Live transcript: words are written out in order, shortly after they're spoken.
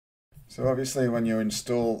So obviously when you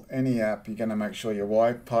install any app, you're going to make sure your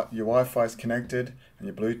Wi-Fi is connected and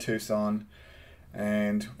your Bluetooth's on.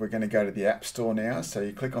 And we're going to go to the App Store now. So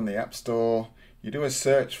you click on the App Store, you do a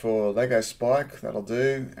search for Lego Spike, that'll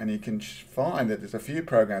do, and you can find that there's a few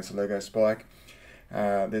programs for Lego Spike.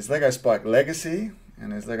 There's Lego Spike Legacy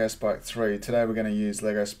and there's Lego Spike 3. Today we're going to use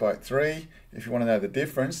Lego Spike 3. If you want to know the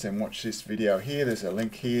difference, then watch this video here. There's a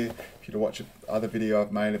link here for you to watch other video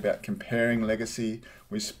I've made about comparing Legacy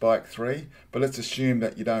with Spike 3. But let's assume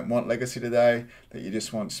that you don't want Legacy today, that you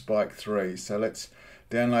just want Spike 3. So let's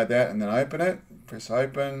download that and then open it. Press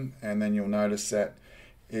open, and then you'll notice that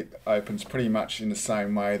it opens pretty much in the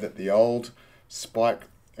same way that the old Spike,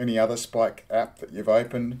 any other Spike app that you've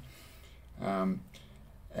opened.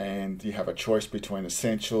 And you have a choice between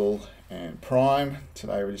Essential and Prime.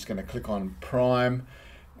 Today we're just going to click on Prime,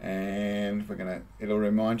 and it'll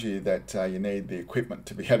remind you that you need the equipment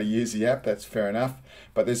to be able to use the app. That's fair enough,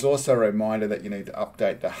 but there's also a reminder that you need to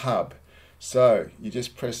update the hub. So you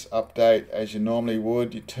just press update as you normally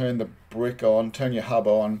would. You turn the brick on, turn your hub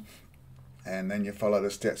on, and then you follow the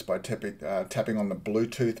steps by tapping on the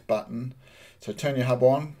Bluetooth button. So turn your hub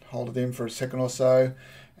on, hold it in for a second or so,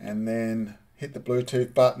 and then hit the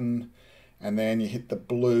Bluetooth button, and then you hit the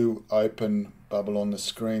blue open bubble on the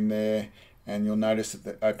screen there, and you'll notice that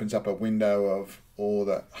it opens up a window of all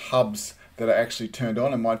the hubs that are actually turned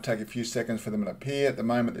on. It might take a few seconds for them to appear. At the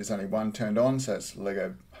moment there's only one turned on, so it's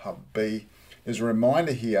Lego Hub B. There's a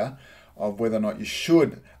reminder here of whether or not you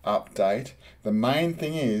should update. The main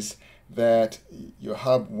thing is that your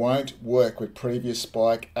hub won't work with previous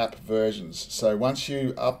Spike app versions. So once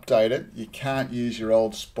you update it, you can't use your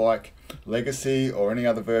old Spike Legacy or any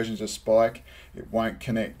other versions of Spike. It won't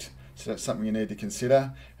connect. So that's something you need to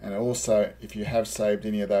consider. And also, if you have saved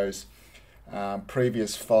any of those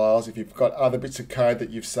previous files, if you've got other bits of code that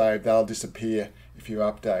you've saved, they'll disappear if you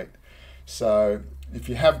update. So if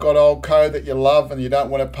you have got old code that you love and you don't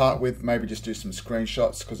want to part with, maybe just do some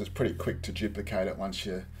screenshots, because it's pretty quick to duplicate it once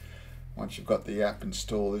you've got the app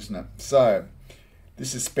installed, isn't it? So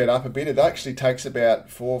this is sped up a bit. It actually takes about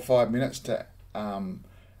 4 or 5 minutes to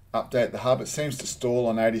update the hub. It seems to stall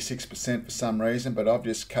on 86% for some reason, but I've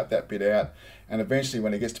just cut that bit out, and eventually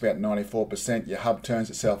when it gets to about 94%, your hub turns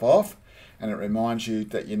itself off, and it reminds you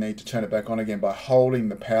that you need to turn it back on again by holding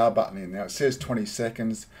the power button in. Now it says 20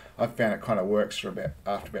 seconds. I've found it kind of works for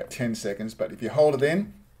after about 10 seconds, but if you hold it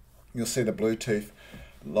in, you'll see the Bluetooth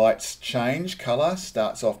lights change color.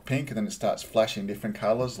 Starts off pink and then it starts flashing different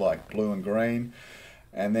colors like blue and green,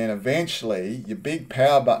 and then eventually your big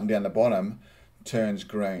power button down the bottom turns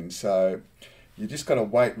green. So you just got to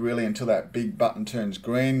wait really until that big button turns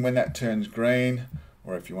green. When that turns green,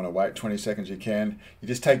 or if you want to wait 20 seconds you can, you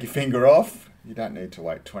just take your finger off. You don't need to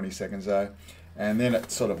wait 20 seconds though, and then it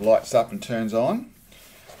sort of lights up and turns on,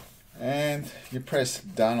 and you press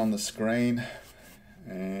done on the screen,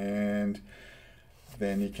 and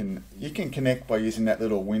then you can connect by using that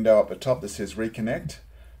little window up the top that says reconnect,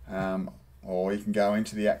 or you can go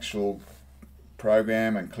into the actual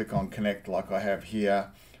program and click on connect like I have here,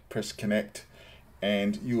 press connect,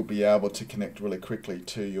 and you'll be able to connect really quickly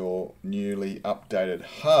to your newly updated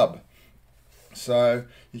hub. So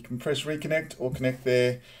you can press reconnect or connect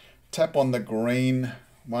there, tap on the green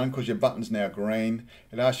one because your button's now green.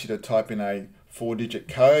 It asks you to type in a 4-digit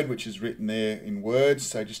code, which is written there in words,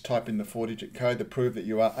 so just type in the 4-digit code to prove that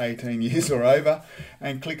you are 18 years or over,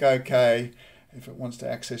 and click OK if it wants to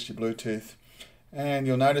access your Bluetooth. And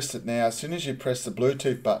you'll notice that now as soon as you press the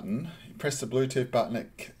Bluetooth button,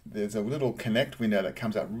 there's a little connect window that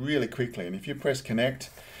comes up really quickly, and if you press connect,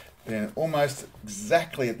 then almost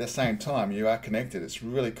exactly at the same time you are connected. It's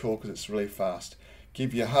really cool because it's really fast.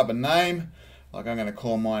 Give your hub a name, like I'm going to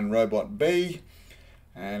call mine Robot B.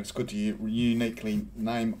 And it's good to uniquely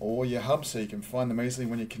name all your hubs so you can find them easily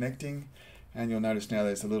when you're connecting. And you'll notice now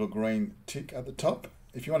there's a little green tick at the top.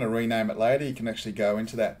 If you want to rename it later, you can actually go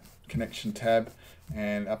into that connection tab,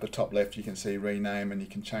 and up the top left you can see rename, and you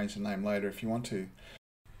can change the name later if you want to.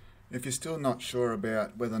 If you're still not sure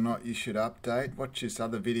about whether or not you should update, watch this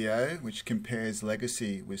other video which compares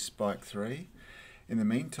Legacy with Spike 3. In the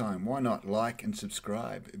meantime, why not like and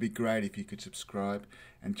subscribe? It'd be great if you could subscribe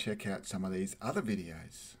and check out some of these other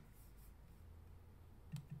videos.